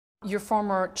Your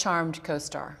former Charmed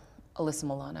co-star, Alyssa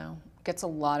Milano, gets a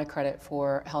lot of credit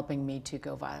for helping Me Too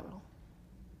go viral.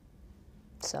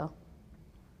 So?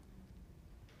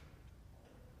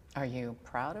 Are you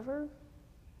proud of her?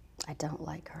 I don't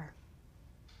like her.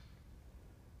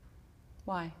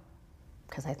 Why?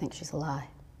 Because I think she's a lie.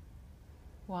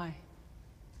 Why?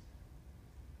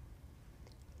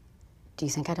 Do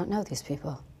you think I don't know these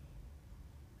people?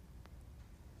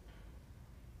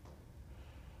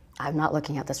 I'm not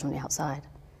looking at this from the outside.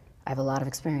 I have a lot of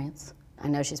experience. I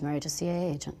know she's married to a CIA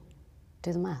agent.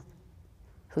 Do the math.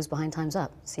 Who's behind Time's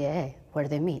Up? CIA. Where do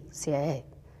they meet? CIA.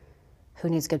 Who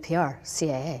needs good PR?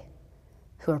 CIA.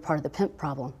 Who are part of the pimp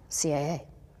problem? CIA.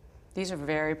 These are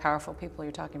very powerful people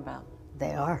you're talking about.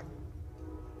 They are.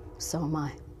 So am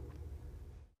I.